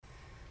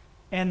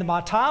And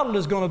my title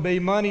is going to be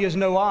Money is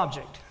No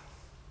Object.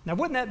 Now,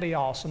 wouldn't that be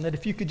awesome? That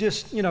if you could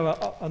just,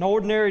 an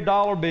ordinary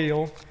dollar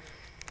bill,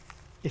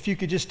 if you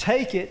could just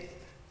take it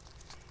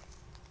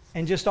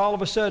and just all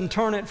of a sudden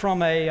turn it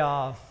from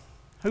a,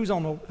 who's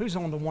on the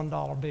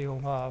 $1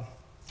 bill?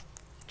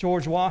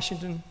 George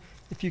Washington.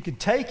 If you could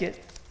take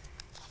it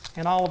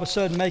and all of a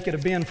sudden make it a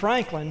Ben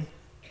Franklin,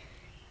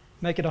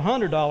 make it a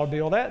 $100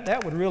 bill,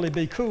 that would really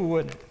be cool,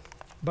 wouldn't it?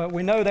 But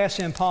we know that's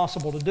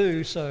impossible to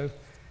do, so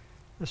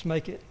let's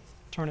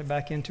turn it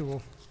back into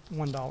a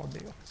 $1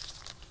 bill.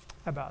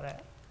 How about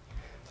that?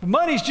 So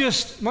money's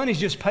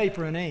just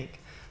paper and ink.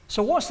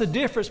 So what's the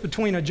difference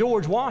between a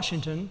George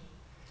Washington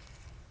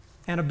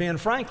and a Ben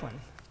Franklin?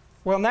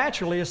 Well,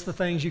 naturally, it's the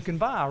things you can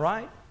buy,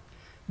 right?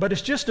 But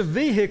it's just a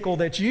vehicle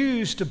that's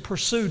used to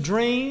pursue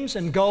dreams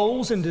and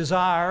goals and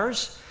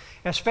desires.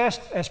 As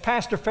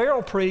Pastor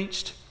Farrell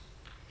preached,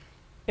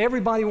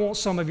 everybody wants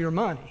some of your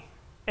money.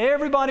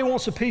 Everybody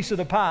wants a piece of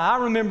the pie.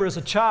 I remember as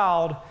a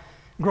child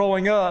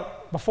growing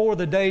up, before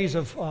the days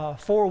of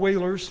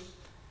four-wheelers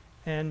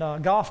and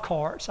golf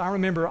carts, I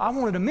remember I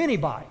wanted a mini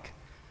bike.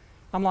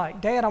 I'm like,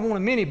 Dad, I want a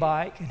mini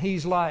bike. And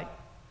he's like,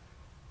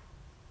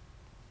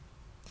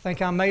 think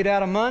I'm made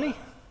out of money?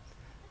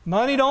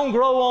 Money don't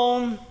grow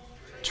on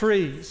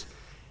trees.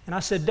 And I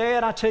said,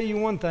 Dad, I tell you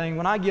one thing,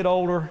 when I get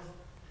older,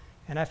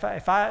 and if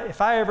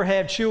I ever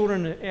have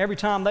children, every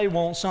time they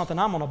want something,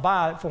 I'm going to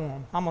buy it for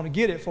them. I'm going to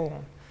get it for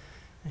them.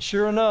 And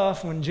sure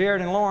enough, when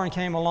Jared and Lauren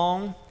came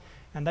along,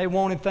 and they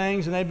wanted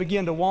things, and they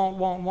began to want,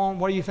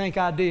 what do you think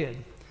I did?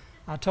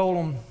 I told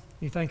them,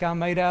 you think I'm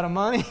made out of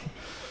money?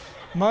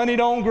 Money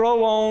don't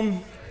grow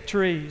on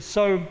trees.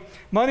 So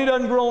money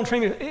doesn't grow on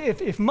trees.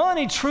 If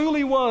money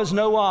truly was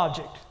no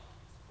object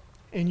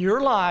in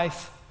your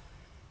life,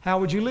 how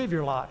would you live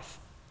your life?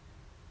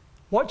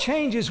 What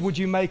changes would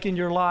you make in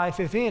your life,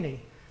 if any?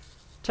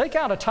 Take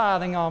out a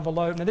tithing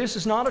envelope. Now, this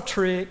is not a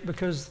trick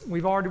because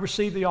we've already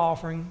received the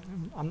offering.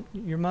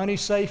 Your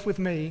money's safe with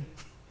me.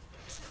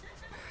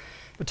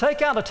 But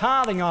take out a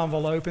tithing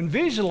envelope and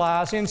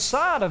visualize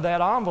inside of that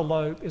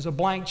envelope is a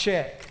blank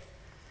check.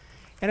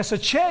 And it's a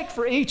check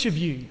for each of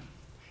you.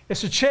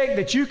 It's a check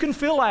that you can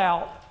fill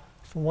out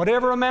for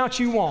whatever amount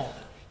you want.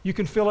 You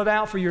can fill it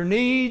out for your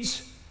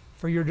needs,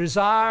 for your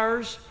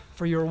desires,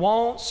 for your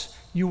wants.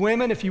 You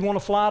women, if you want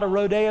to fly to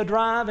Rodeo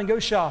Drive and go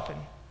shopping,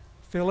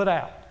 fill it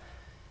out.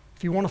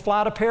 If you want to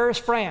fly to Paris,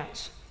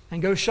 France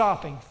and go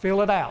shopping,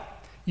 fill it out.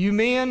 You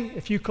men,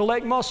 if you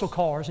collect muscle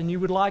cars and you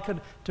would like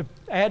to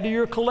add to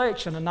your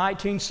collection a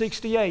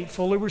 1968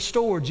 fully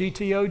restored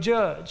GTO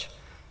Judge,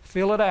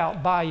 fill it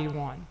out, buy you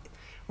one.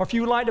 Or if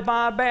you would like to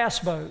buy a bass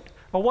boat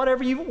or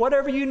whatever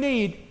you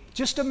need,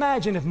 just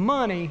imagine if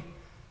money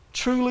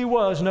truly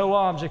was no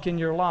object in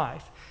your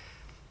life.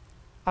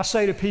 I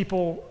say to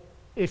people,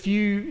 if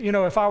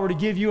I were to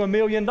give you $1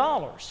 million,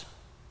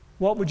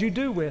 what would you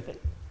do with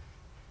it?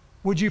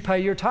 Would you pay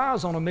your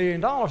tithes on $1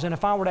 million? And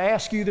if I were to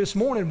ask you this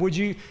morning, would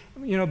you,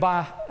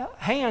 by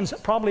hands,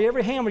 probably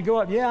every hand would go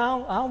up, yeah,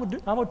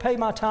 I would pay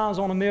my tithes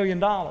on $1 million.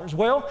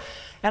 Well,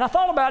 and I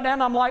thought about that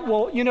and I'm like,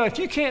 well, if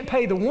you can't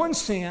pay the 1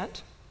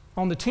 cent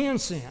on the 10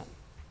 cent,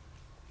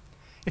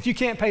 if you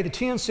can't pay the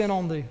 10 cent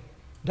on the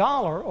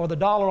dollar or the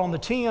dollar on the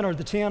 10 or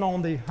the 10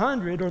 on the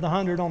 100 or the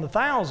 100 on the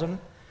 1,000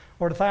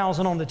 or the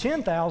 1,000 on the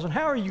 10,000,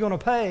 how are you going to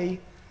pay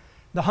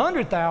the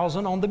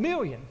 100,000 on the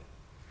million?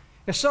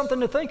 It's something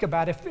to think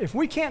about. If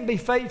we can't be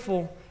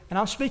faithful, and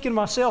I'm speaking to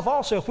myself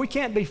also, if we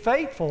can't be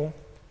faithful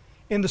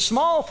in the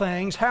small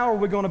things, how are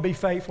we going to be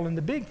faithful in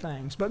the big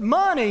things? But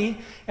money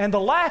and the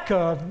lack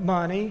of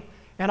money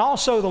and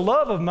also the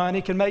love of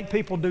money can make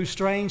people do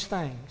strange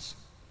things.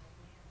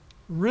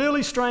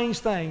 Really strange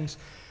things.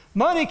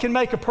 Money can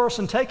make a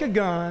person take a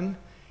gun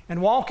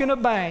and walk in a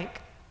bank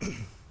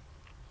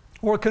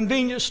or a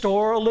convenience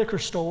store or a liquor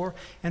store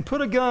and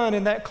put a gun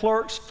in that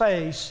clerk's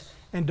face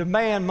and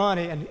demand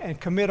money and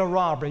commit a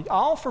robbery,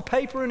 all for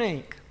paper and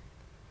ink.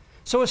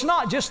 So it's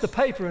not just the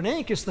paper and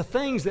ink, it's the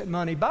things that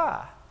money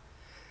buy.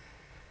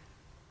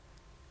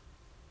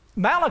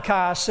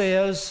 Malachi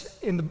says,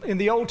 in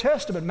the Old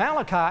Testament,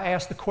 Malachi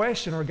asked the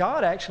question, or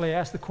God actually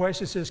asked the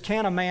question, says,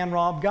 can a man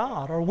rob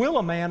God? Or will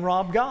a man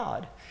rob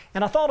God?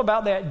 And I thought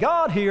about that.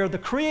 God here, the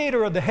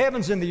creator of the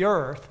heavens and the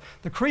earth,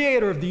 the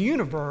creator of the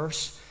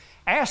universe,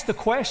 asked the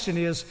question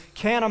is,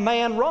 can a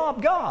man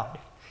rob God?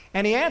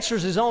 And he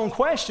answers his own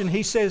question.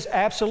 He says,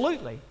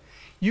 absolutely.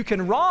 You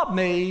can rob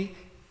me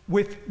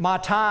with my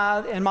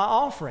tithe and my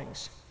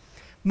offerings.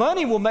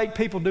 Money will make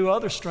people do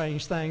other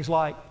strange things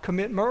like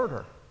commit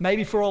murder,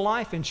 maybe for a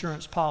life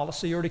insurance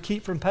policy or to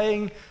keep from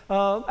paying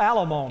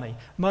alimony.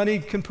 Money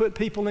can put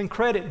people in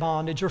credit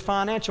bondage or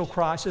financial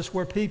crisis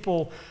where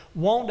people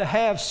want to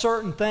have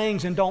certain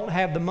things and don't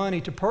have the money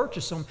to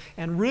purchase them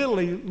and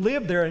really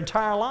live their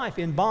entire life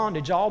in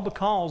bondage all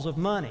because of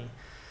money.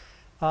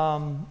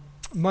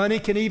 Money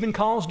can even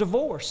cause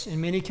divorce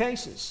in many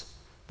cases.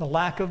 The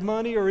lack of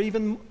money or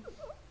even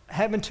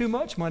having too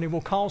much money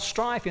will cause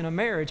strife in a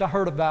marriage. I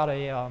heard about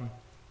a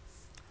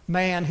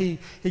man, he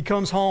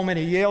comes home and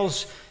he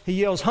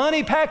yells,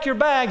 honey, pack your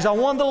bags, I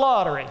won the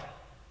lottery.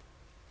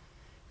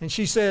 And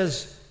she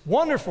says,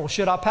 wonderful.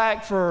 Should I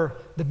pack for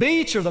the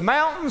beach or the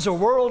mountains or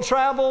world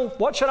travel?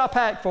 What should I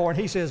pack for? And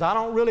he says, I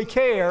don't really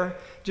care.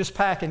 Just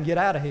pack and get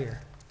out of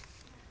here.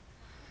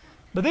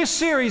 But this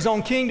series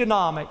on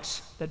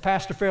kingdonomics that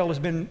Pastor Farrell has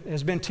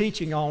been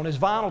teaching on is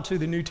vital to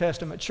the New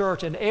Testament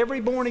church and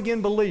every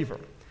born-again believer.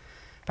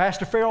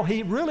 Pastor Farrell,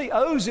 he really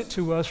owes it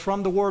to us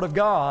from the Word of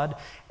God,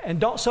 and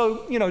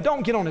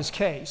don't get on his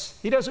case.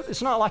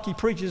 It's not like he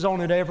preaches on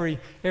it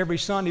every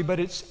Sunday, but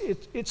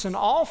it's an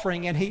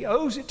offering, and he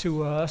owes it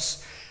to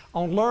us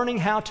on learning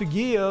how to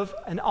give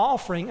an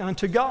offering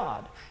unto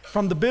God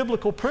from the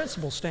biblical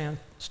principle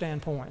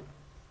standpoint.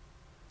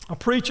 A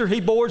preacher,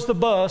 he boards the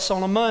bus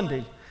on a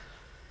Monday.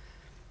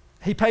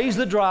 He pays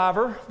the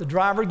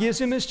driver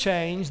gives him his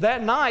change.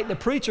 That night, the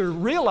preacher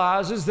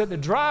realizes that the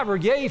driver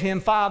gave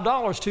him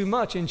 $5 too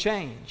much in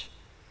change.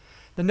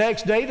 The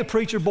next day, the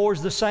preacher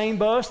boards the same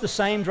bus, the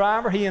same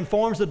driver. He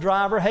informs the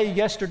driver, hey,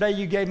 yesterday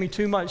you gave me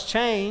too much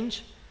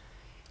change.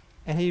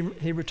 And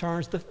he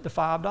returns the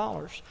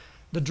 $5.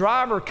 The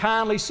driver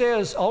kindly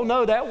says, oh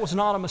no, that was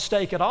not a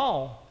mistake at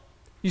all.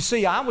 You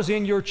see, I was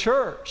in your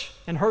church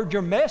and heard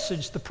your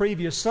message the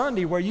previous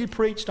Sunday where you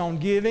preached on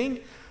giving,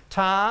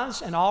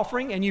 tithes and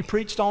offering, and you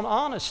preached on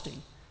honesty.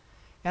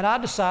 And I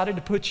decided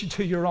to put you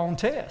to your own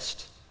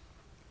test.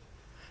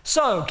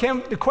 So,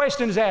 the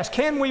question is asked,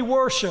 can we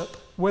worship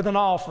with an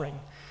offering?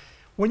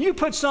 When you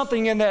put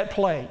something in that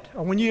plate,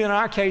 or in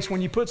our case,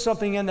 when you put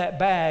something in that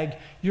bag,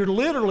 you're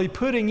literally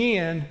putting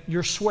in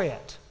your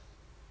sweat.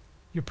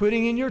 You're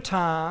putting in your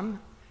time,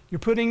 you're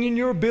putting in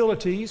your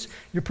abilities,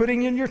 you're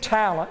putting in your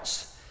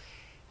talents,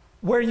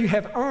 where you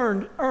have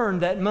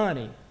earned that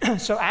money.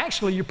 So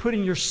actually, you're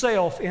putting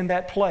yourself in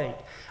that plate.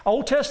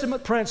 Old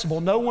Testament principle,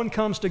 no one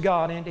comes to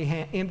God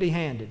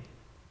empty-handed.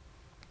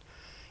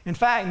 In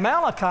fact,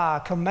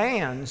 Malachi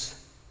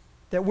commands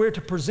that we're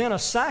to present a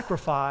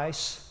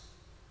sacrifice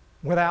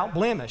without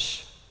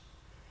blemish,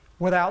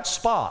 without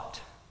spot,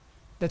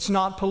 that's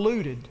not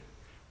polluted.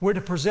 We're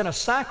to present a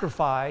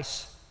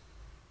sacrifice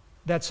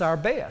that's our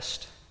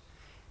best.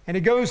 And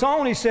it goes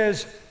on, he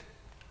says,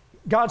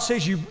 God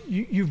says,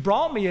 you've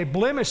brought me a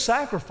blemished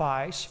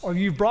sacrifice, or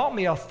you've brought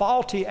me a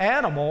faulty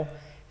animal,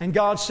 and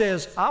God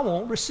says, I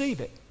won't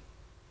receive it.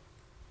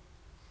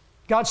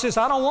 God says,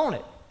 I don't want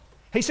it.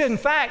 He said, in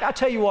fact, I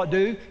tell you what,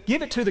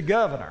 give it to the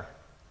governor.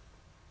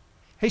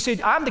 He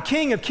said, I'm the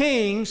King of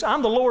Kings,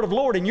 I'm the Lord of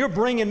Lords, and you're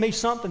bringing me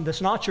something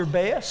that's not your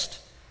best.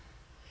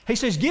 He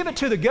says, give it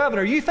to the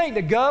governor. You think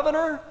the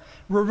governor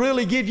will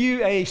really give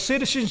you a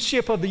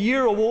Citizenship of the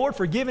Year award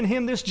for giving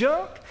him this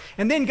junk?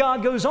 And then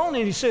God goes on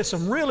and he says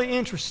some really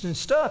interesting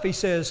stuff. He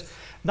says,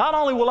 not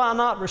only will I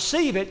not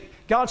receive it,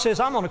 God says,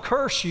 I'm going to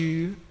curse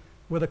you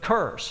with a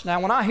curse. Now,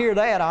 when I hear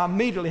that, I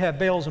immediately have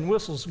bells and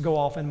whistles go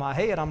off in my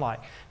head. I'm like,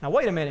 now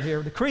wait a minute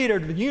here. The Creator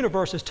of the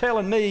universe is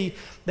telling me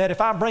that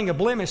if I bring a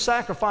blemished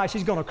sacrifice,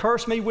 He's going to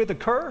curse me with a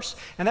curse?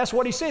 And that's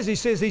what He says. He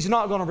says He's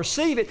not going to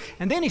receive it.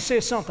 And then He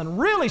says something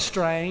really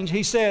strange.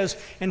 He says,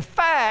 in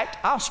fact,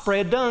 I'll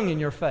spread dung in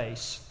your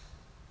face.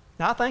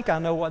 Now, I think I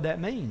know what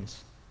that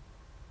means.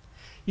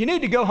 You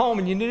need to go home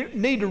and you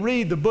need to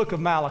read the book of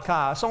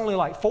Malachi. It's only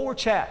like 4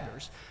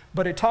 chapters,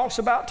 but it talks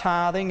about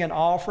tithing and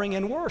offering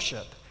and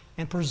worship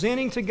and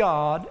presenting to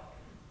God,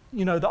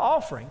 the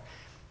offering.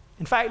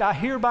 In fact, I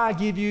hereby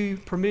give you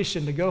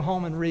permission to go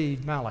home and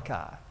read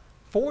Malachi.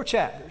 4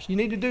 chapters. You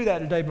need to do that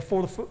today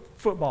before the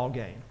football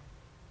game.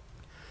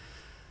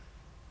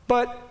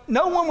 But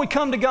no one would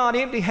come to God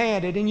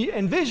empty-handed,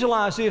 and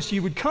visualize this.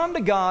 You would come to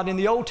God in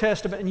the Old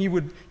Testament, and you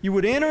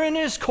would enter in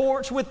His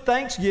courts with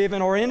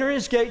thanksgiving, or enter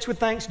His gates with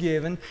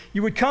thanksgiving.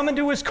 You would come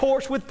into His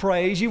courts with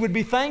praise. You would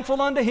be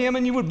thankful unto Him,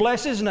 and you would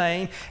bless His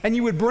name. And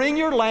you would bring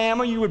your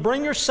lamb, or you would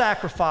bring your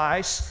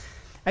sacrifice,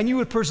 and you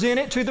would present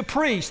it to the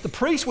priest. The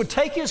priest would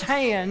take his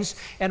hands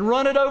and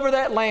run it over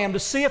that lamb to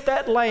see if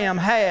that lamb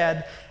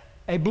had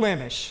a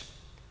blemish,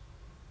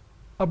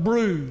 a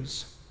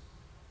bruise,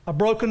 a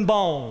broken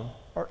bone,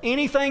 or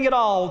anything at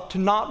all to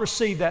not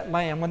receive that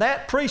lamb. When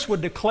that priest would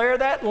declare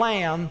that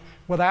lamb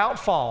without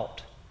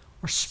fault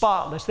or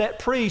spotless, that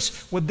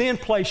priest would then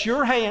place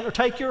your hand, or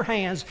take your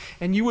hands,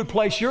 and you would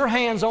place your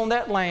hands on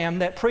that lamb.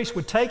 That priest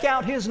would take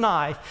out his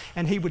knife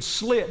and he would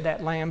slit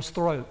that lamb's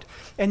throat.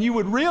 And you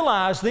would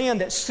realize then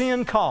that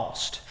sin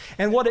cost.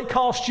 And what it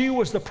cost you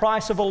was the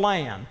price of a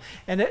lamb.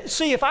 And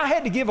see, if I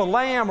had to give a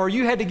lamb, or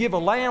you had to give a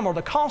lamb, or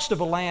the cost of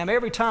a lamb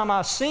every time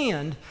I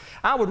sinned,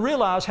 I would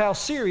realize how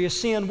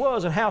serious sin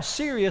was and how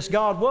serious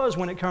God was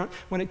when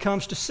it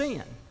comes to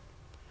sin.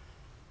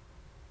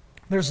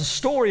 There's a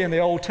story in the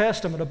Old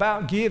Testament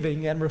about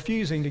giving and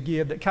refusing to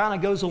give that kind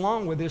of goes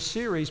along with this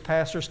series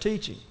Pastor's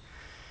teaching.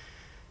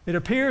 It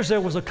appears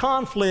there was a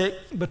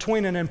conflict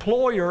between an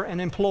employer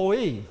and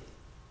employee.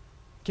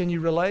 Can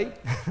you relate?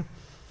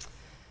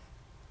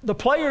 The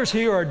players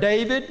here are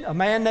David, a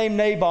man named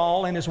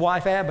Nabal, and his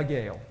wife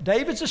Abigail.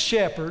 David's a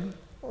shepherd,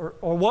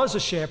 or was a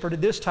shepherd.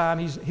 At this time,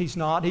 he's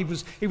not. He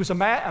was a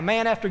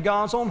man after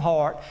God's own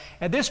heart.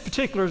 At this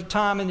particular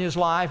time in his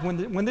life,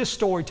 when this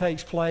story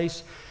takes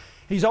place,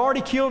 He's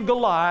already killed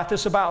Goliath.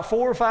 It's about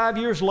 4 or 5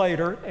 years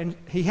later, and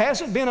he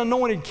hasn't been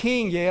anointed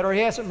king yet, or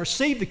he hasn't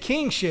received the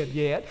kingship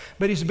yet,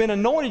 but he's been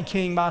anointed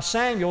king by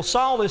Samuel.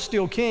 Saul is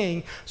still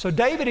king. So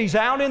David, he's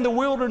out in the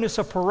wilderness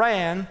of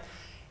Paran,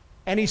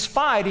 and he's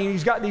fighting.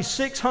 He's got these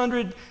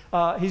 600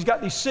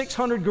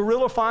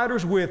 guerrilla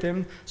fighters with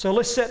him. So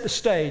let's set the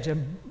stage.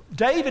 And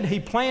David, he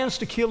plans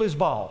to kill his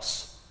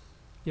boss.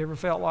 You ever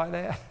felt like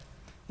that?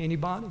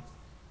 Anybody?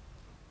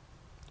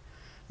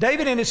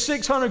 David and his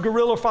 600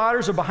 guerrilla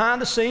fighters are behind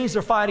the scenes.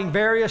 They're fighting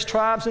various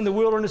tribes in the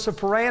wilderness of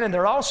Paran, and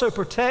they're also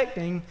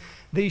protecting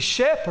these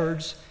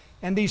shepherds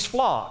and these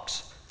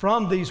flocks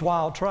from these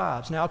wild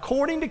tribes. Now,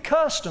 according to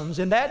customs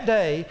in that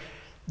day,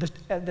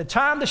 at the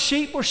time the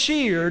sheep were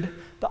sheared,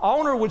 the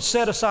owner would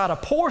set aside a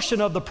portion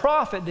of the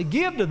profit to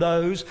give to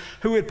those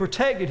who had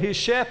protected his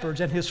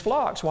shepherds and his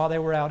flocks while they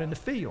were out in the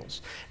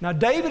fields. Now,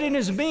 David and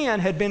his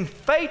men had been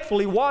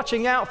faithfully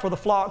watching out for the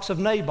flocks of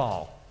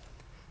Nabal,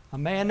 a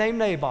man named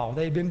Nabal.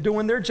 They'd been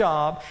doing their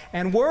job,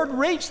 and word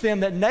reached them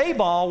that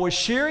Nabal was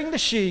shearing the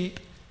sheep,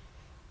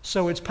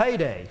 so it's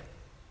payday.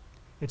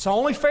 It's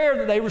only fair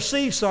that they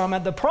receive some.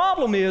 And the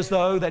problem is,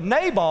 though, that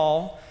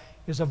Nabal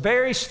is a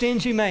very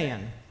stingy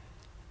man,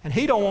 and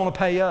he don't want to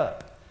pay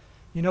up.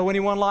 You know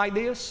anyone like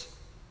this?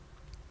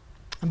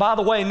 And by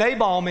the way,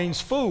 Nabal means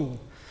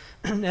fool.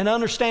 And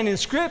understanding the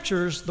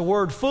Scriptures, the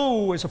word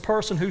fool is a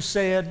person who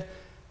said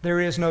there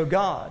is no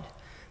God.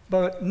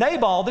 But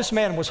Nabal, this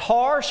man was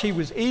harsh, he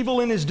was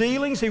evil in his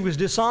dealings, he was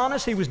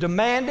dishonest, he was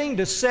demanding,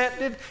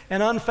 deceptive,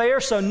 and unfair.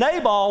 So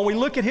Nabal, we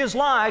look at his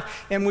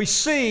life and we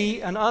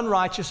see an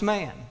unrighteous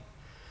man.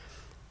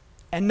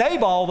 And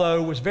Nabal,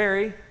 though, was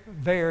very,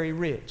 very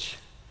rich.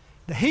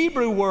 The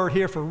Hebrew word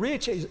here for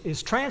rich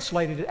is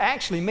translated, it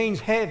actually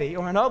means heavy,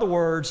 or in other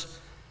words,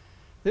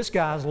 this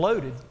guy's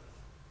loaded.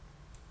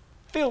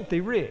 Filthy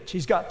rich.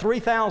 He's got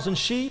 3,000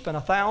 sheep and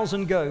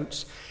 1,000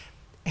 goats.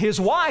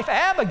 His wife,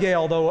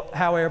 Abigail,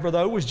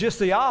 however, was just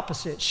the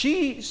opposite.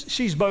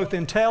 She's both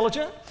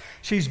intelligent,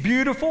 she's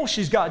beautiful,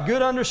 she's got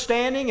good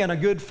understanding and a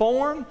good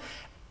form.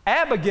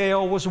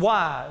 Abigail was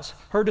wise.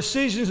 Her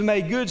decisions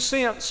made good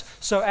sense.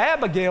 So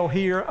Abigail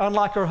here,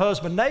 unlike her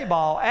husband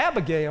Nabal,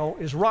 Abigail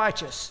is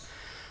righteous.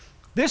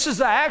 This is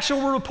the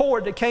actual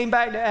report that came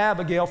back to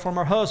Abigail from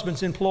her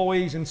husband's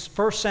employees in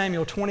 1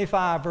 Samuel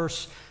 25,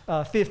 verse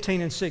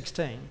 15 and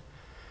 16.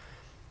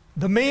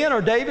 The men,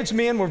 or David's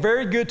men, were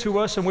very good to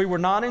us, and we were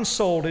not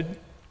insulted,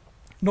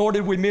 nor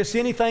did we miss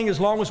anything as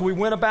long as we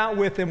went about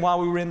with them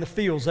while we were in the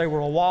fields. They were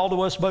a wall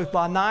to us both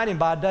by night and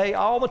by day,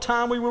 all the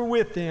time we were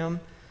with them,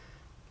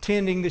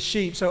 tending the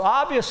sheep. So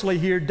obviously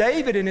here,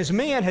 David and his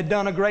men had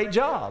done a great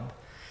job.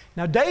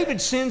 Now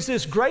David sends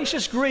this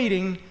gracious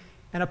greeting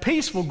and a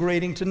peaceful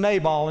greeting to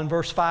Nabal in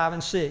verse 5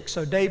 and 6.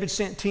 So David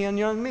sent 10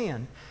 young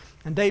men.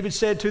 And David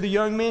said to the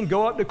young men,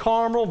 "Go up to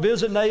Carmel,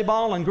 visit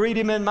Nabal, and greet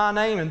him in my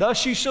name. And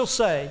thus you shall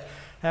say,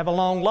 have a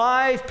long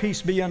life,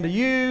 peace be unto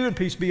you, and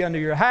peace be unto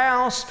your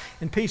house,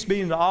 and peace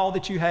be unto all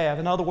that you have."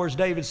 In other words,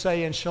 David's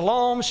saying,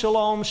 shalom,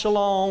 shalom,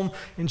 shalom.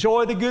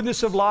 Enjoy the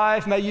goodness of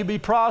life. May you be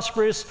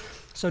prosperous.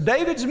 So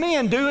David's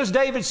men do as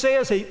David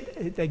says.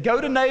 They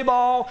go to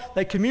Nabal,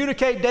 they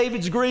communicate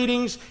David's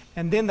greetings,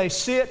 and then they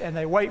sit and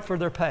they wait for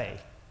their pay.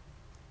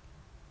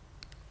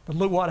 But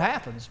look what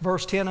happens,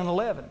 verse 10 and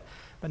 11.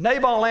 But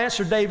Nabal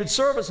answered David's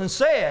servants and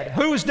said,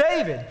 "Who is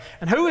David?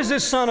 And who is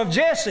this son of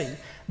Jesse?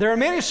 There are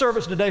many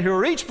servants today who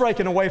are each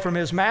breaking away from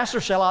his master.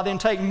 Shall I then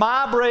take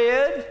my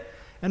bread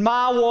and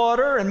my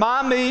water and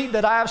my meat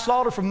that I have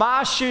slaughtered from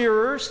my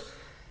shearers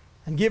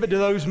and give it to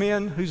those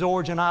men whose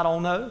origin I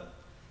don't know?"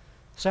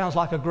 Sounds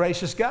like a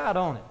gracious guy,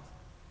 don't it?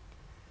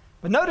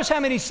 But notice how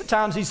many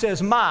times he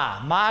says,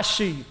 my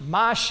sheep,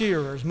 my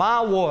shearers,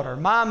 my water,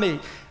 my meat,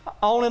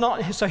 on and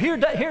on. So here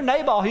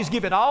Nabal, he's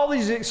giving all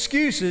these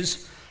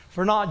excuses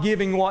for not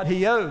giving what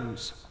he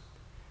owes.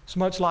 It's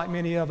much like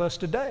many of us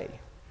today.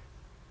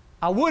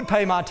 I would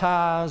pay my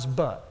tithes,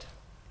 but.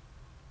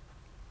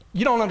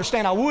 You don't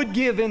understand, I would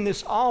give in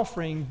this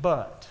offering,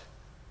 but.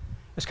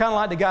 It's kind of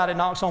like the guy that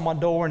knocks on my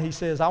door and he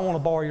says, "I want to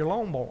borrow your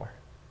lawnmower."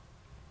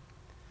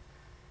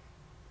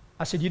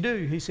 I said, "You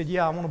do?" He said,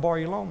 "Yeah, I want to borrow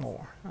your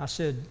lawnmower." I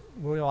said,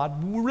 "Well, I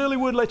really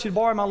would let you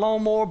borrow my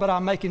lawnmower, but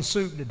I'm making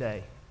soup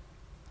today."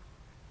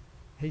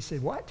 He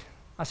said, "What?"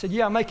 I said,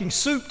 "Yeah, I'm making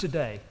soup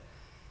today,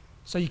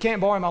 so you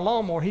can't borrow my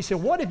lawnmower." He said,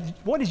 what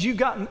has you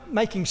got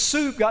making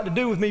soup got to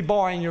do with me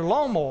borrowing your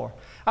lawnmower?"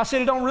 I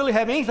said, "It don't really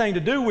have anything to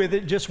do with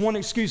it. Just one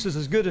excuse is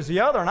as good as the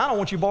other, and I don't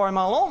want you borrowing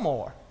my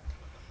lawnmower."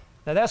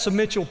 Now, that's a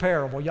Mitchell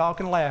parable. Y'all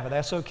can laugh, but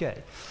that's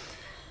okay.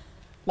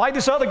 Like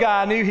this other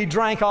guy I knew, he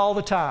drank all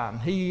the time.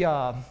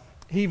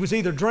 He was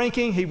either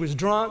drinking, he was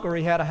drunk, or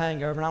he had a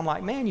hangover. And I'm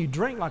like, "Man, you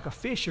drink like a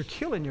fish. You're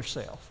killing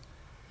yourself."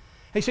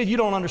 He said, "You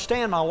don't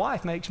understand. My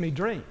wife makes me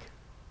drink."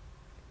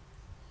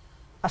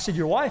 I said,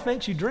 "Your wife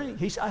makes you drink?"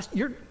 He said,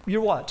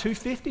 "You're what,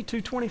 250,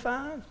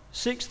 225,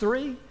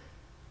 6'3"?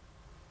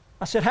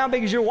 I said, "How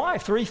big is your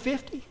wife,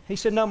 350?" He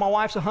said, "No, my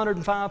wife's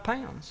 105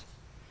 pounds.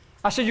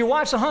 I said, "Your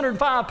wife's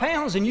 105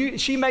 pounds and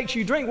she makes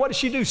you drink. What does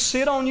she do?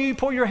 Sit on you,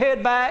 pull your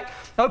head back,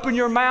 open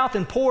your mouth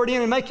and pour it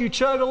in and make you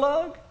chug a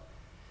lug?"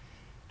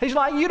 He's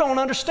like, you don't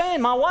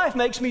understand. My wife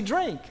makes me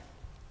drink.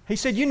 He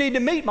said, you need to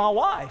meet my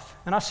wife.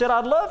 And I said,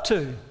 I'd love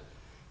to.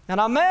 And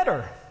I met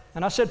her.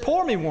 And I said,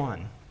 pour me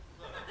one.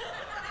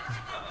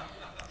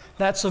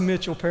 That's a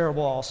Mitchell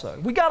parable also.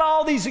 We got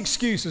all these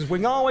excuses. We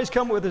can always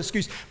come up with an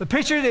excuse. But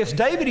picture this.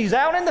 David, he's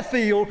out in the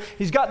field.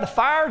 He's got the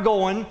fire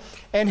going.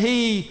 And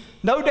he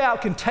no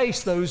doubt can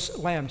taste those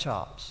lamb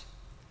chops.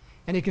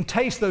 And he can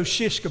taste those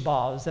shish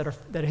kebabs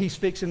that he's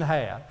fixing to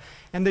have.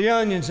 And the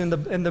onions and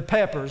the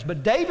peppers.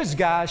 But David's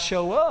guys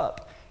show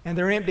up. And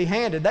they're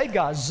empty-handed. They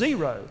got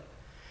zero.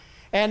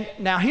 And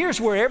now here's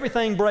where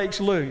everything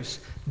breaks loose.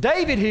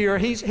 David here,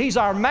 he's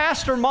our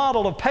master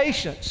model of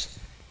patience.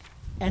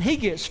 And he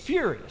gets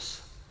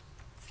furious.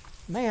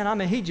 Man, I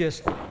mean, he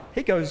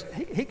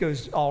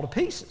goes all to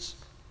pieces.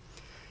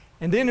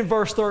 And then in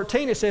verse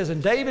 13 it says,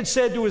 and David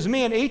said to his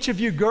men, each of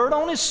you gird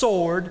on his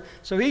sword.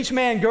 So each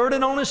man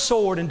girded on his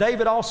sword, and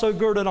David also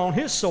girded on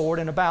his sword.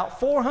 And about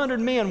 400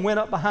 men went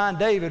up behind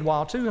David,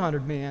 while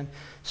 200 men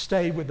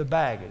stayed with the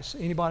baggage.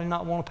 Anybody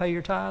not want to pay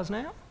your tithes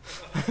now?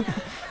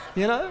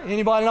 You know,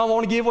 anybody not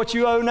want to give what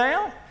you owe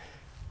now?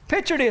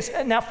 Picture this.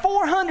 Now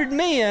 400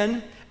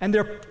 men, and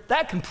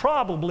that can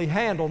probably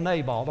handle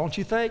Nabal, don't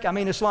you think? I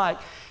mean, it's like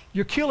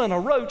you're killing a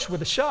roach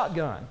with a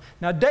shotgun.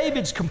 Now,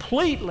 David's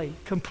completely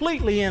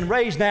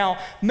enraged. Now,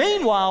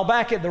 meanwhile,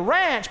 back at the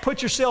ranch,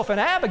 put yourself in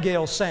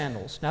Abigail's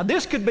sandals. Now,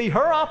 this could be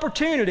her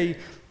opportunity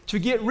to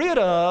get rid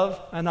of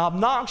an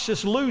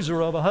obnoxious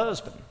loser of a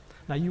husband.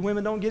 Now, you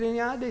women don't get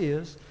any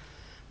ideas.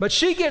 But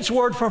she gets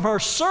word from her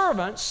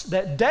servants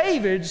that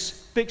David's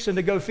fixing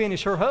to go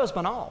finish her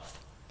husband off.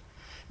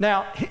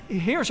 Now,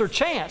 here's her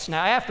chance.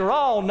 Now, after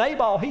all,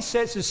 Nabal, he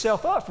sets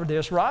himself up for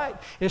this, right?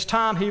 It's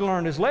time he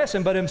learned his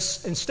lesson. But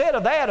instead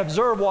of that,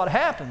 observe what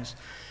happens.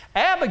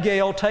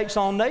 Abigail takes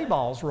on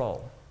Nabal's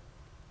role.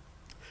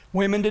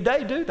 Women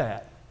today do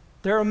that.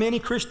 There are many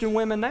Christian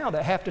women now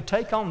that have to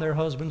take on their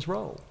husband's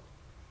role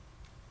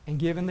and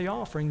give him the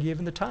offering, give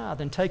him the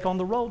tithe, and take on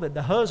the role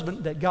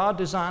that God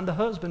designed the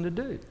husband to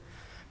do.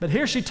 But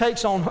here she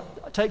takes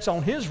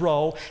on his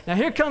role. Now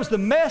here comes the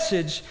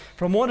message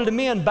from one of the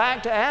men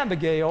back to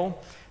Abigail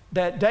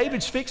that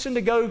David's fixing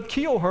to go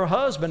kill her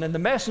husband, and the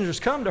messengers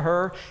come to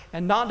her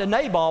and not to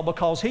Nabal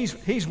because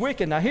he's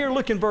wicked. Now here,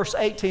 look in verse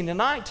 18 and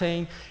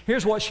 19.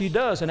 Here's what she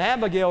does. And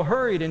Abigail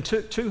hurried and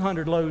took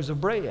 200 loaves of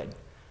bread.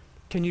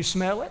 Can you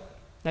smell it?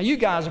 Now you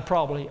guys have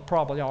probably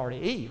already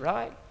eat,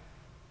 right?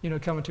 You know,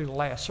 coming to the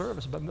last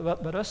service.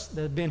 But us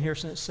that have been here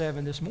since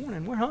 7 this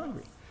morning, we're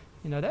hungry.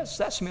 You know, that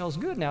smells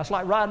good now. It's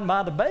like riding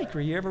by the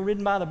bakery. You ever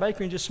ridden by the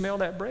bakery and just smell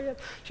that bread?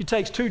 She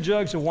takes 2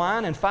 jugs of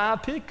wine and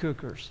 5 pig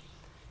cookers.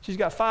 She's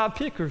got 5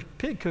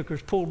 pig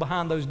cookers pulled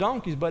behind those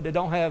donkeys, but they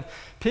don't have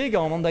pig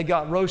on them. They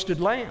got roasted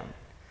lamb.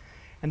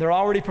 And they're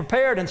already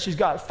prepared, and she's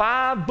got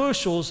 5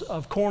 bushels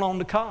of corn on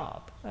the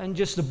cob, and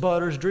just the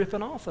butter's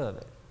dripping off of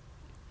it.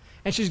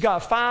 And she's got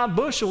 5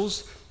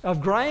 bushels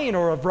of grain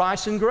or of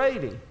rice and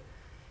gravy.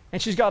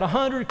 And she's got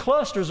 100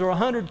 clusters or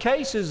 100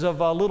 cases of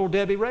Little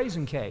Debbie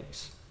raisin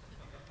cakes.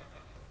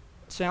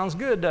 Sounds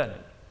good, doesn't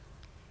it?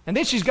 And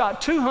then she's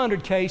got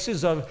 200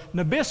 cases of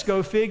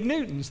Nabisco fig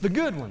Newtons, the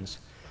good ones.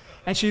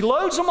 And she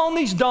loads them on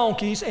these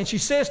donkeys, and she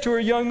says to her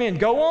young men,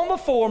 go on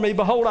before me,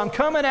 behold, I'm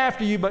coming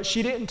after you. But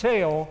she didn't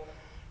tell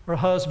her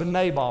husband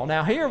Nabal.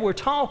 Now here we're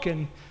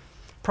talking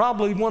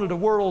probably one of the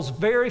world's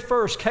very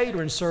first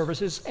catering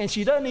services, and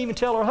she doesn't even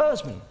tell her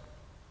husband.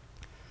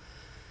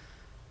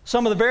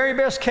 Some of the very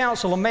best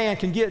counsel a man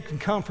can get can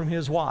come from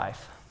his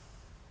wife.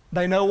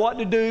 They know what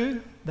to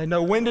do, they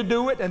know when to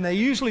do it, and they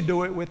usually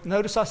do it with,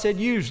 notice I said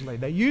usually,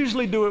 they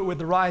usually do it with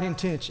the right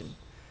intention.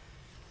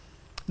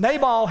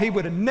 Nabal, he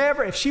would have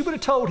never, if she would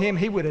have told him,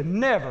 he would have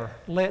never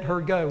let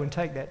her go and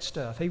take that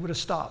stuff. He would have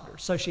stopped her.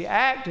 So she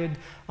acted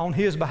on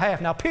his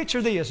behalf. Now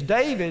picture this,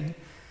 David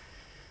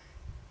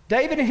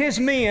and his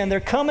men, they're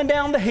coming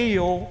down the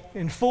hill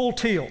in full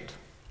tilt.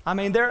 I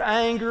mean, their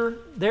anger,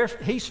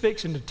 he's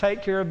fixing to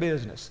take care of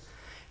business.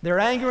 Their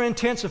anger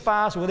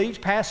intensifies with each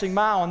passing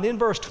mile. And then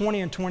verse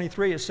 20 and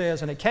 23 it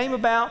says, and it came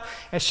about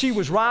as she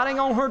was riding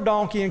on her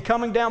donkey and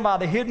coming down by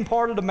the hidden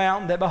part of the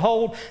mountain that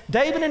behold,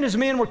 David and his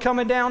men were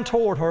coming down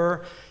toward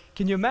her.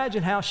 Can you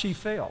imagine how she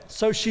felt?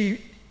 So she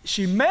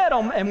met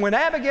them, and when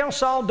Abigail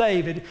saw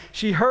David,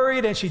 she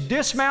hurried and she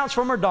dismounts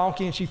from her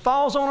donkey and she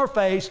falls on her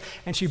face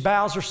and she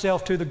bows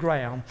herself to the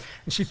ground.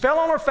 And she fell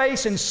on her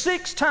face, and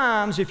 6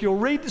 times, if you'll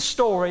read the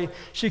story,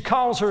 she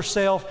calls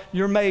herself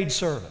your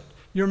maidservant.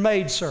 Your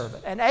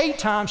maidservant. And 8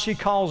 times she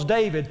calls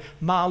David,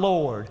 my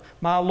Lord,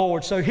 my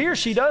Lord. So here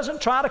she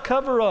doesn't try to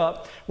cover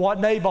up what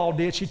Nabal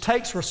did. She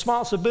takes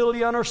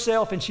responsibility on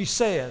herself, and she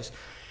says,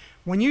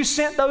 when you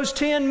sent those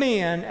 10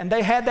 men and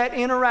they had that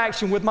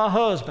interaction with my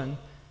husband,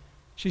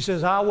 she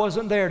says, I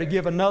wasn't there to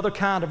give another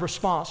kind of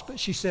response. But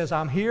she says,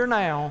 I'm here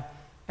now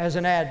as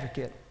an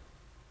advocate.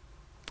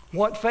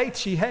 What faith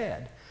she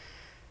had.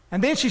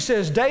 And then she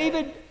says,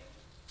 David,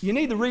 you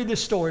need to read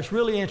this story. It's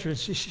really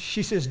interesting.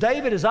 She says,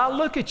 David, as I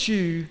look at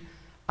you,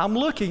 I'm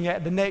looking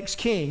at the next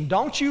king.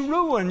 Don't you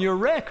ruin your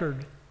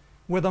record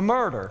with a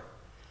murder.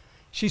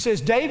 She says,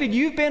 David,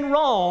 you've been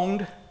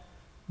wronged,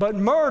 But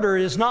murder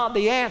is not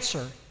the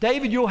answer.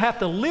 David, you'll have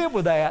to live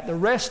with that the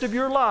rest of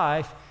your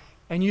life,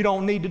 and you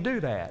don't need to do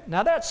that.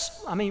 Now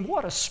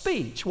what a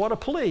speech, what a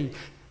plea.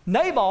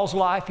 Nabal's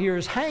life here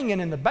is hanging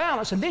in the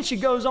balance. And then she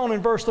goes on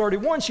in verse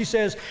 31, she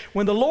says,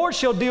 when the Lord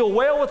shall deal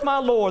well with my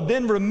Lord,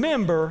 then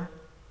remember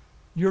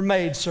your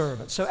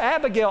maidservant. So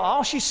Abigail,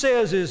 all she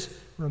says is,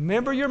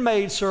 remember your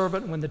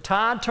maidservant. When the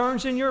tide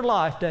turns in your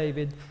life,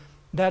 David,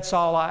 that's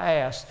all I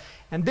ask.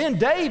 And then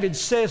David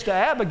says to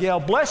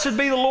Abigail, blessed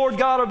be the Lord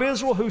God of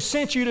Israel who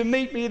sent you to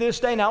meet me this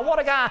day. Now what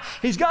a guy.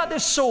 He's got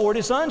this sword,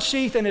 it's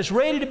unsheathed and it's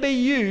ready to be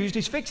used.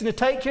 He's fixing to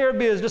take care of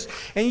business.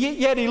 And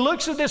yet he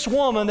looks at this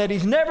woman that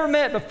he's never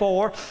met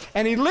before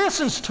and he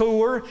listens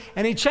to her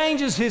and he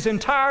changes his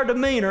entire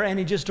demeanor and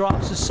he just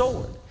drops his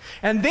sword.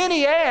 And then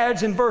he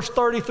adds in verse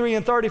 33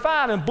 and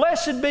 35, and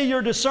blessed be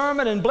your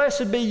discernment and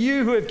blessed be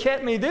you who have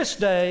kept me this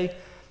day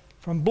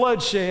from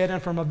bloodshed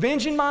and from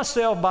avenging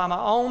myself by my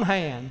own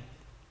hand.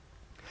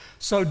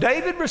 So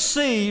David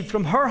received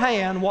from her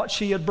hand what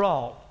she had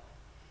brought.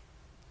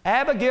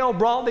 Abigail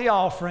brought the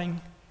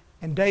offering,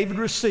 and David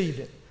received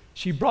it.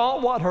 She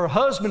brought what her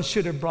husband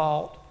should have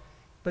brought,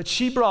 but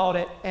she brought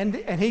it, and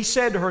he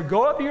said to her,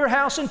 go up to your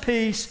house in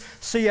peace.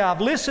 See,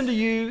 I've listened to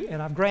you,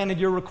 and I've granted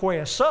your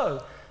request.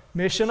 So,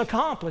 mission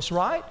accomplished,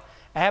 right?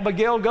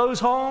 Abigail goes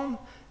home.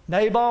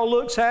 Nabal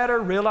looks at her,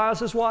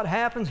 realizes what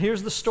happens.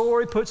 Here's the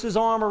story, puts his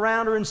arm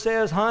around her and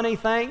says, honey,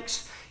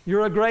 thanks.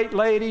 You're a great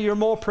lady. You're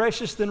more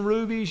precious than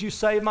rubies. You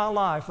saved my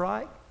life,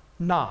 right?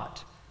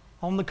 Not.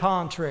 On the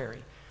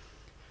contrary.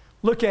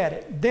 Look at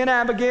it. Then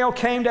Abigail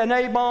came to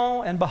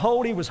Nabal, and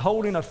behold, he was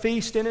holding a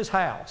feast in his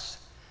house.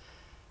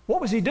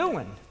 What was he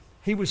doing?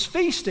 He was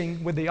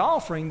feasting with the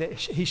offering that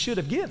he should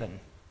have given.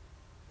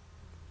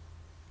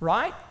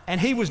 Right? And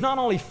he was not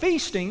only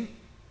feasting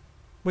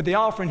with the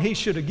offering he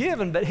should have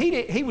given, but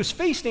he was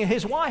feasting, and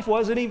his wife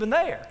wasn't even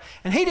there.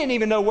 And he didn't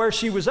even know where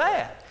she was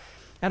at.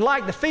 And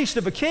like the feast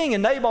of a king,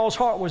 and Nabal's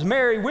heart was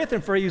merry with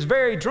him, for he was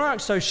very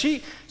drunk. So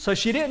she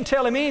didn't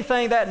tell him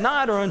anything that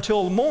night or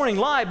until morning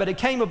light. But it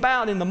came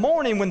about in the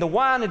morning when the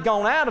wine had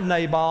gone out of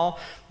Nabal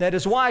that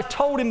his wife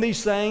told him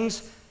these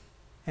things,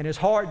 and his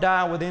heart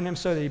died within him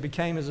so that he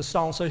became as a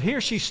stone. So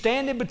here she's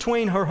standing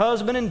between her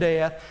husband and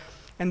death,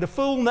 and the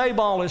fool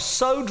Nabal is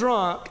so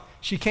drunk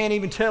she can't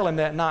even tell him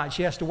that night.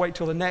 She has to wait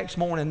till the next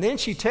morning. And then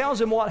she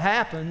tells him what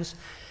happens,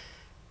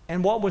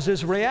 and what was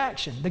his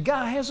reaction? The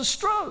guy has a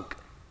stroke.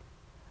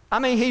 I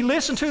mean, he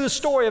listened to the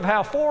story of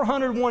how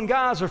 401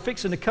 guys are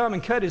fixing to come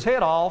and cut his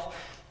head off,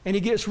 and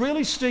he gets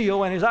really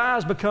still, and his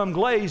eyes become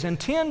glazed. And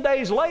 10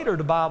 days later,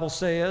 the Bible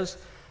says,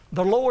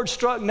 the Lord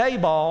struck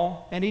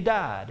Nabal, and he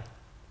died.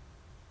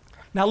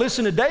 Now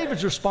listen to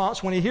David's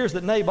response when he hears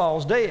that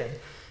Nabal's dead.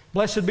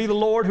 Blessed be the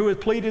Lord who hath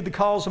pleaded the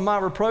cause of my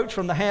reproach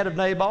from the hand of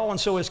Nabal, and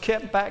so has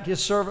kept back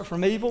his servant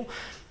from evil.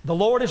 The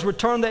Lord has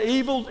returned the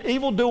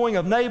evil doing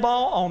of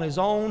Nabal on his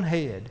own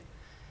head.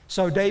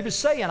 So David's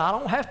saying, I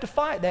don't have to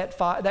fight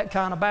that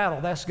kind of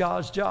battle. That's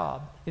God's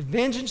job. If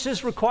vengeance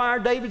is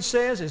required, David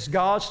says, it's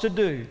God's to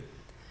do.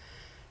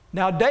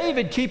 Now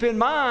David, keep in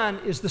mind,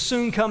 is the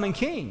soon coming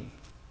king,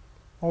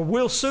 or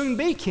will soon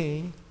be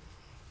king.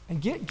 And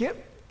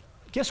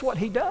guess what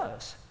he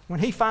does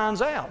when he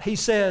finds out? He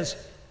says,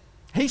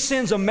 he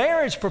sends a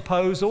marriage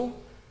proposal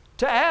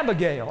to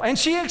Abigail, and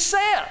she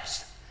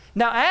accepts.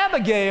 Now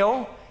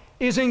Abigail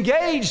is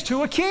engaged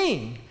to a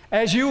king,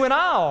 as you and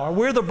I are.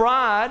 We're the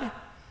bride.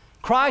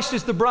 Christ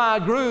is the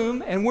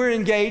bridegroom, and we're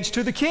engaged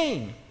to the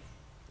king.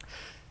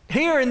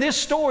 Here in this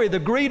story, the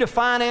greed of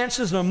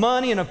finances and of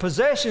money and of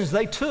possessions,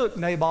 they took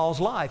Nabal's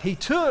life. He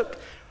took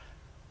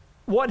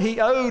what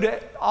he owed,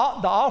 the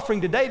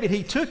offering to David,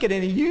 he took it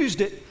and he used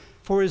it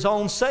for his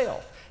own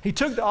self. He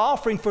took the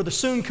offering for the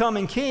soon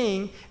coming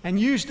king and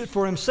used it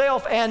for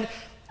himself. And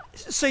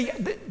see,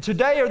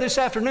 today or this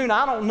afternoon,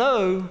 I don't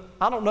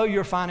know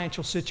your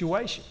financial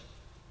situation.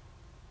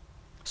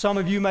 Some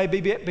of you may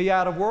be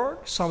out of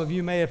work. Some of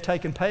you may have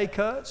taken pay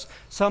cuts.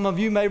 Some of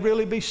you may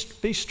really be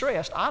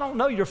stressed. I don't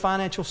know your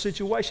financial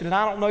situation, and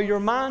I don't know your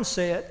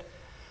mindset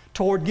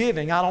toward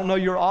giving. I don't know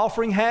your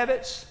offering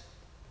habits.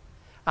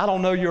 I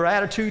don't know your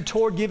attitude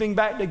toward giving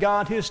back to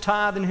God His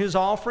tithe and His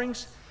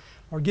offerings,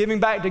 or giving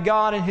back to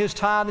God and His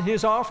tithe and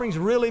His offerings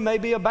really may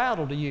be a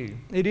battle to you.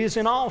 It is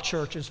in all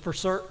churches for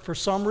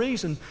some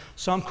reason.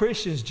 Some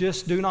Christians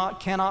just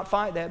cannot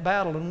fight that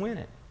battle and win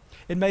it.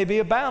 It may be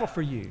a battle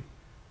for you.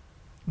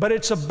 But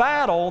it's a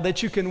battle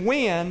that you can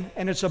win,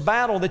 and it's a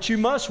battle that you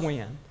must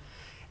win.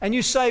 And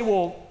you say,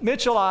 well,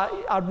 Mitchell,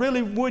 I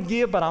really would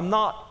give, but I'm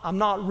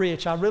not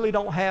rich. I really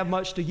don't have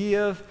much to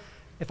give.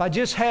 If I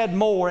just had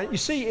more. You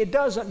see, it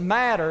doesn't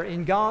matter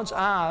in God's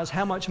eyes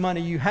how much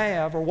money you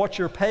have or what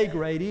your pay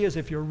grade is,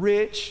 if you're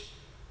rich,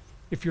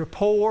 if you're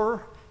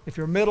poor, if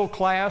you're middle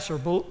class or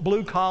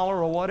blue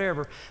collar or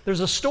whatever. There's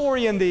a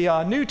story in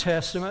the New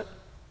Testament.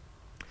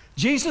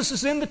 Jesus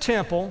is in the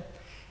temple,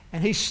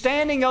 and he's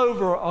standing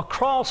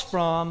across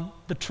from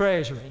the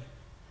treasury.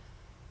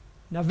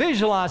 Now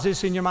visualize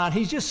this in your mind.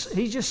 He's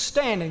just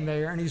standing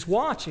there, and he's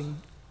watching.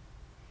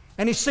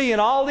 And he's seeing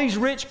all these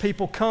rich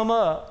people come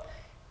up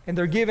and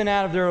they're giving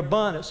out of their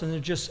abundance,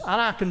 and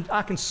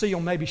I can see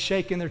them maybe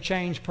shaking their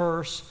change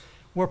purse,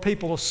 where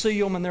people will see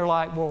them and they're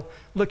like, well,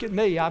 look at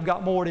me, I've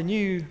got more than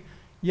you,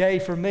 yay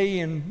for me,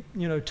 and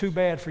too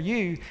bad for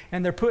you.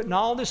 And they're putting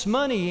all this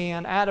money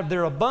in out of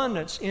their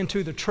abundance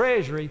into the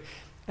treasury.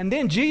 And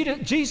then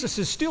Jesus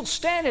is still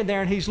standing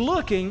there, and he's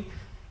looking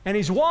and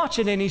he's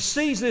watching, and he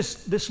sees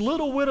this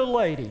little widow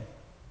lady,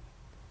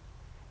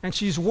 and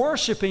she's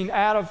worshiping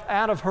out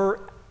of her,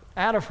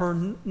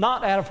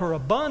 not out of her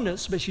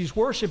abundance, but she's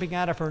worshiping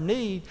out of her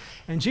need.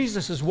 And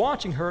Jesus is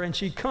watching her, and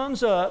she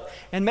comes up,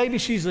 and maybe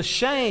she's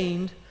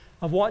ashamed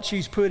of what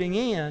she's putting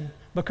in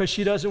because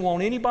she doesn't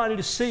want anybody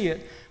to see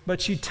it, but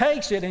she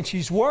takes it and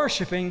she's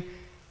worshiping,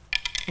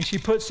 and she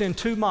puts in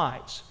 2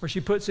 mites, or she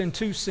puts in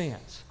 2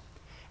 cents.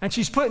 And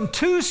she's putting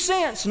 2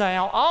 cents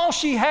now, all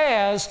she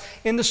has,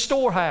 in the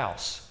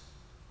storehouse.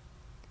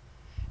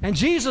 And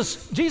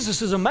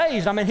Jesus is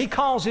amazed. I mean, he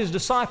calls his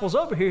disciples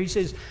over here. He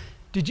says,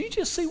 did you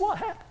just see what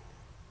happened?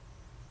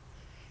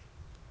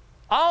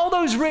 All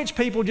those rich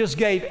people just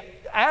gave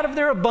out of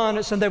their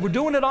abundance, and they were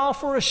doing it all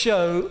for a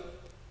show.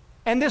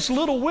 And this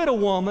little widow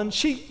woman,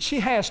 she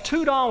has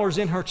 $2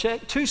 in her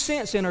check, 2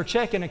 cents in her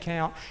checking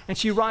account, and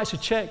she writes a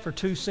check for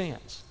 2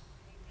 cents.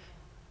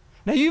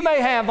 Now, you may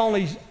have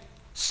only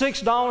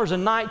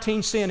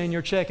 $6.19 in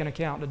your checking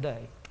account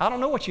today. I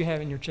don't know what you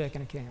have in your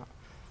checking account.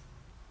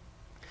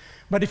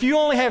 But if you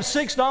only have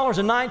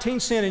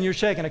 $6.19 in your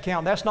checking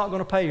account, that's not going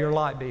to pay your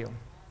light bill.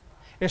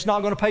 It's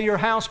not going to pay your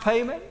house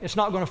payment. It's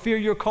not going to fill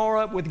your car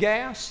up with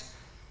gas.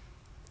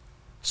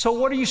 So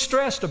what are you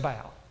stressed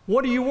about?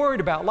 What are you worried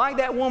about? Like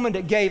that woman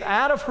that gave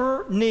out of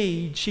her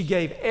need, she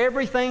gave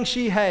everything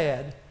she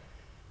had.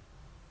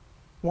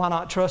 Why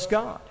not trust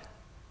God?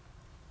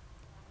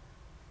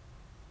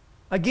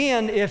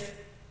 Again,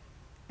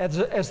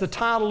 as the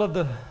title of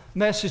the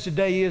message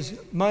today is,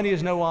 money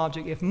is no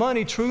object. If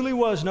money truly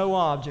was no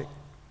object,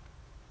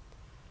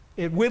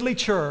 at Whitley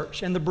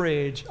Church and the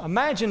Bridge,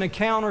 imagine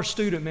Encounter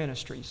Student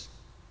Ministries.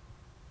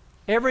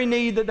 Every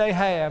need that they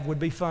have would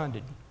be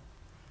funded.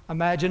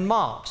 Imagine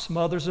MOPS,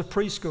 Mothers of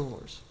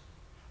Preschoolers.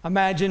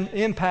 Imagine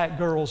Impact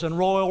Girls and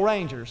Royal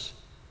Rangers.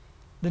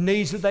 The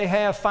needs that they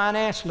have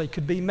financially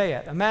could be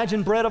met.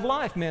 Imagine Bread of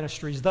Life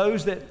Ministries,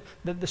 those that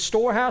the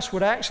storehouse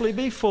would actually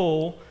be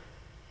full,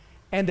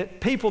 and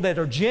that people that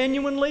are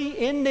genuinely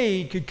in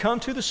need could come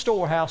to the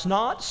storehouse,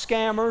 not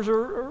scammers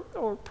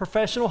or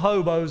professional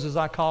hobos, as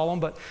I call them,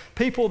 but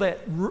people that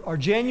are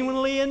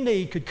genuinely in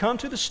need could come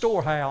to the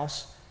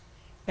storehouse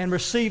and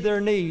receive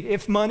their need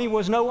if money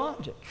was no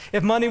object.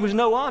 If money was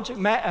no object,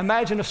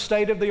 imagine a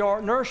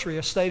state-of-the-art nursery,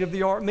 a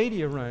state-of-the-art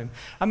media room.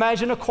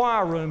 Imagine a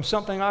choir room,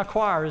 something our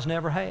choir has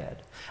never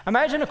had.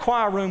 Imagine a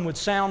choir room with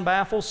sound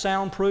baffles,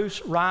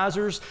 soundproofs,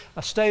 risers,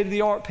 a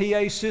state-of-the-art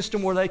PA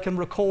system where they can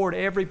record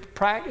every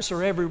practice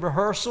or every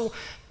rehearsal,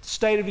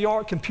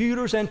 state-of-the-art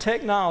computers and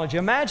technology.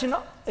 Imagine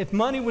if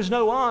money was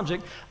no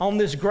object on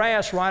this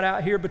grass right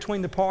out here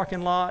between the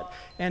parking lot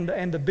and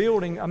the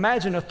building.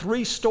 Imagine a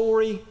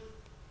 3-story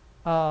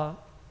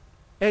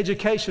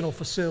educational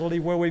facility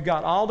where we've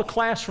got all the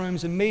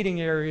classrooms and meeting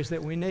areas that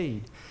we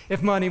need.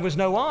 If money was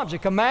no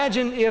object,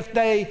 imagine if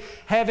they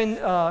having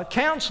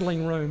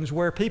counseling rooms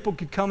where people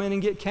could come in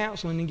and get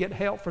counseling and get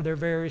help for their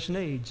various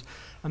needs.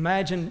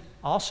 Imagine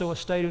also a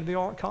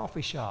state-of-the-art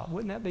coffee shop.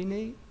 Wouldn't that be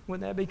neat?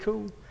 Wouldn't that be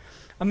cool?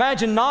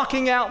 Imagine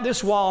knocking out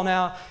this wall.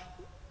 Now,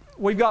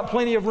 we've got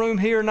plenty of room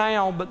here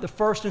now, but the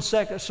first and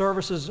second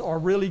services are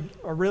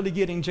really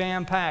getting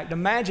jam-packed.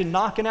 Imagine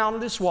knocking out of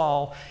this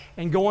wall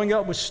and going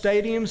up with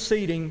stadium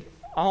seating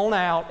on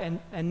out,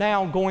 and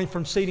now going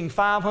from seating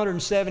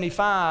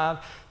 575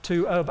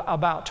 to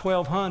about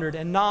 1,200,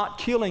 and not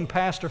killing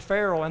Pastor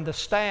Farrell and the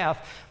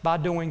staff by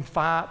doing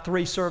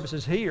 3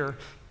 services here,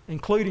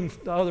 including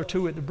the other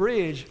 2 at the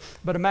Bridge.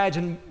 But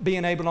imagine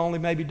being able to only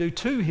maybe do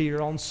 2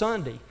 here on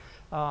Sunday.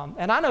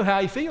 And I know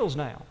how he feels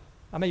now.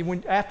 I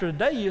mean, after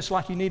today, it's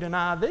like you need an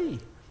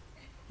IV,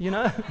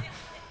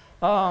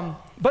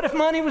 But if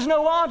money was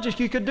no object,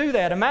 you could do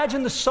that.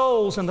 Imagine the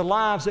souls and the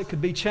lives that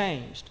could be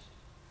changed.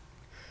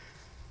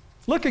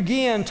 Look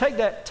again, take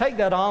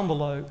that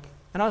envelope.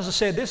 And as I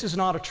said, this is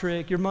not a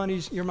trick. Your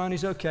money's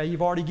okay.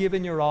 You've already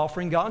given your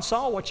offering. God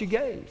saw what you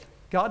gave.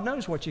 God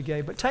knows what you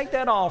gave. But take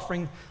that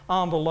offering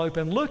envelope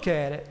and look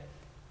at it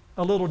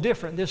a little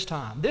different this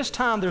time. This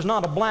time there's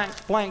not a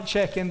blank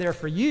check in there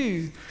for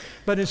you,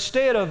 but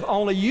instead of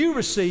only you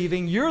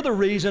receiving, you're the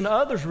reason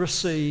others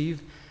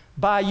receive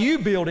by you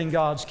building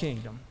God's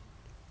kingdom.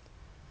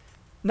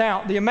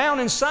 Now, the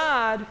amount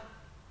inside,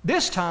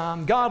 this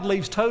time, God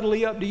leaves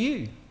totally up to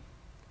you.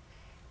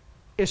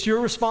 It's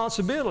your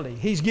responsibility.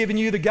 He's given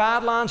you the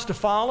guidelines to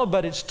follow,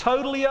 but it's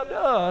totally up to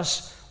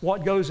us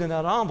what goes in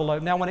that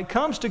envelope. Now, when it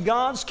comes to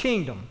God's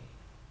kingdom,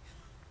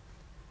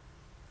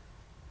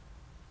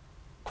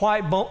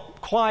 quite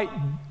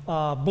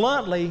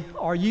bluntly,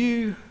 are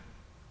you,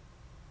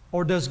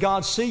 or does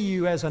God see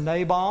you as a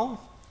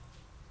Nabal,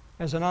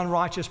 as an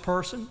unrighteous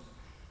person?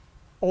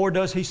 Or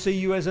does He see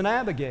you as an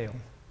Abigail,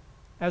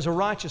 as a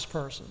righteous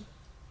person?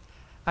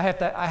 I have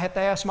to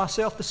ask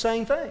myself the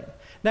same thing.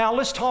 Now,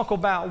 let's talk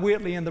about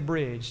Whitley and the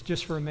Bridge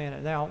just for a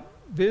minute. Now,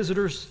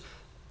 visitors,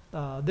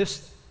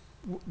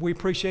 we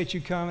appreciate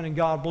you coming and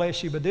God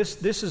bless you, but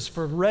this is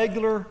for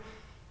regular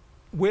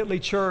Whitley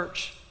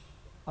Church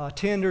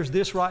tenders.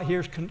 This right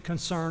here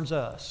concerns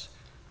us.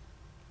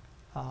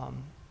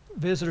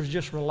 Visitors,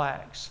 just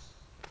relax.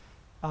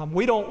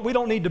 We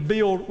don't need to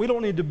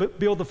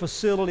build the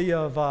facility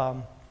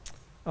of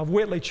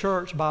Whitley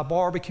Church by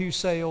barbecue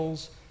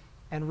sales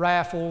and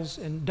raffles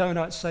and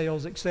donut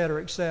sales, et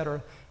cetera, et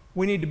cetera.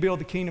 We need to build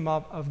the kingdom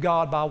of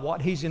God by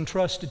what He's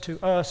entrusted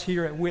to us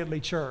here at Whitley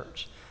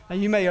Church. Now,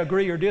 you may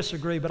agree or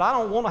disagree, but I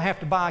don't want to have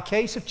to buy a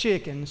case of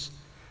chickens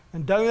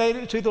and donate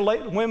it to the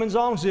Women's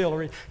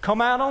Auxiliary, come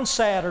out on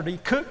Saturday,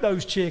 cook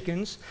those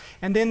chickens,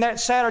 and then that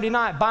Saturday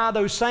night buy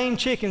those same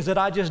chickens that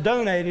I just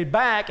donated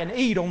back and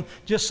eat them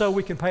just so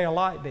we can pay a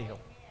light bill.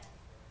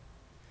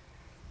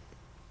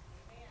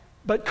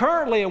 But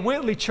currently at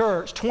Whitley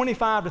Church,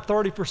 25 to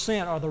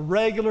 30% are the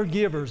regular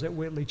givers at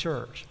Whitley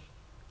Church.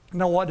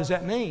 Now, what does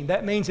that mean?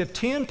 That means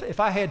if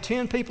I had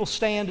 10 people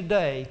stand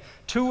today,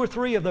 2 or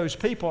 3 of those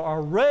people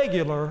are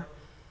regular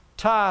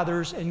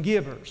tithers and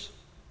givers.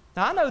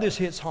 Now, I know this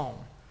hits home,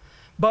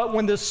 but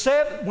when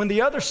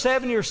the other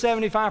 70 or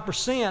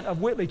 75%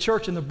 of Whitley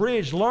Church and the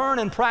Bridge learn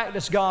and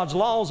practice God's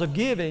laws of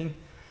giving,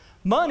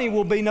 money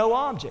will be no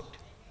object.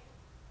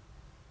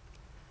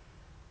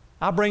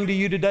 I bring to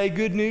you today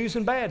good news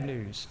and bad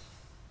news.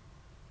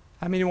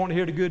 How many want to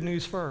hear the good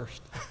news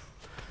first?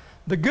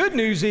 The good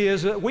news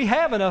is that we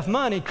have enough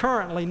money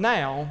currently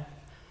now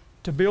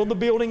to build the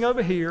building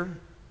over here,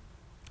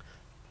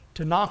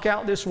 to knock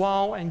out this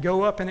wall and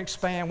go up and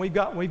expand. We've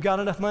got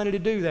enough money to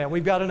do that.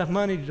 We've got enough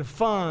money to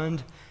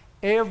fund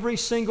every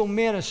single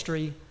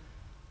ministry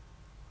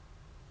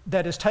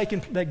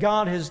that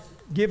God has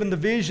given the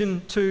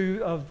vision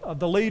to of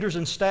the leaders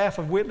and staff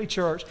of Whitley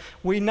Church.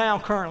 We now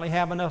currently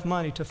have enough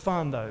money to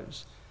fund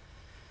those.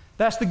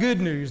 That's the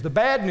good news. The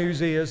bad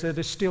news is that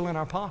it's still in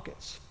our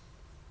pockets.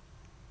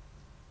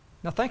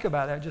 Now think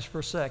about that just for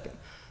a second.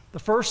 The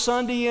first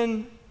Sunday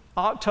in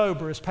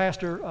October, as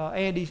Pastor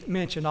Andy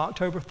mentioned,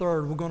 October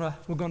 3rd,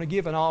 we're going to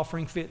give an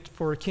offering fit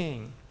for a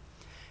king.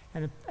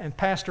 And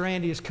Pastor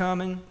Andy is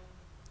coming.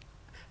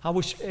 I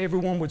wish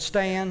everyone would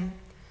stand.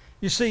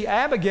 You see,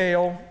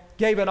 Abigail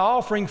gave an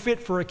offering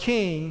fit for a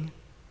king,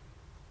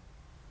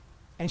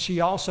 and she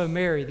also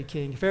married the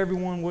king. If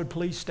everyone would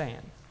please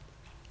stand.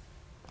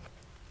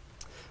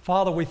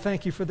 Father, we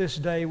thank you for this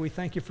day. We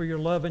thank you for your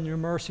love and your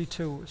mercy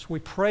to us. We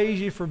praise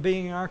you for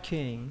being our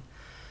king.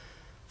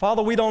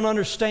 Father, we don't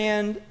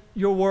understand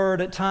your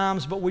word at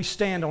times, but we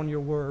stand on your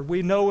word.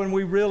 We know and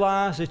we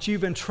realize that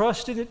you've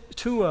entrusted it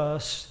to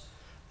us,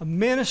 a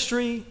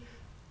ministry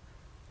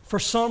for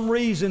some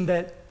reason,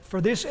 that for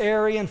this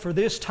area and for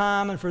this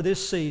time and for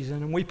this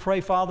season. And we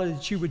pray, Father,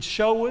 that you would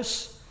show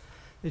us,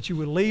 that you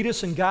would lead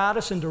us and guide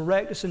us and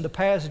direct us in the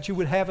paths that you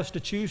would have us to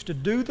choose to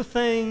do the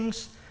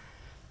things,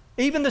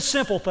 even the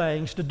simple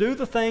things, to do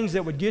the things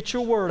that would get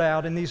your word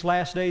out in these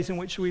last days in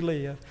which we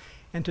live,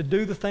 and to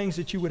do the things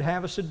that you would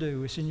have us to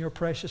do. It's in your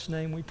precious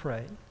name we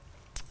pray.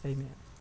 Amen.